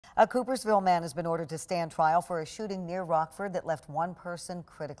A Coopersville man has been ordered to stand trial for a shooting near Rockford that left one person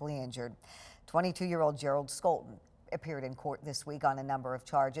critically injured. 22-year-old Gerald Skolton appeared in court this week on a number of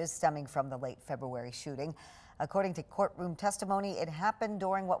charges stemming from the late February shooting. According to courtroom testimony, it happened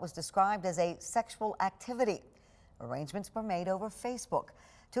during what was described as a sexual activity. Arrangements were made over Facebook.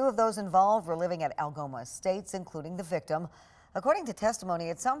 Two of those involved were living at Algoma Estates, including the victim. According to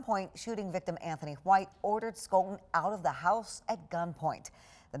testimony, at some point, shooting victim Anthony White ordered Skolton out of the house at gunpoint.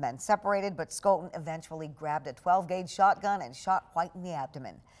 The men separated, but Skolton eventually grabbed a 12-gauge shotgun and shot White in the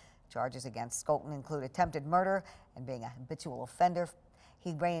abdomen. Charges against Skolton include attempted murder and being a habitual offender.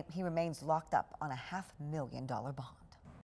 He remains locked up on a $500,000 bond.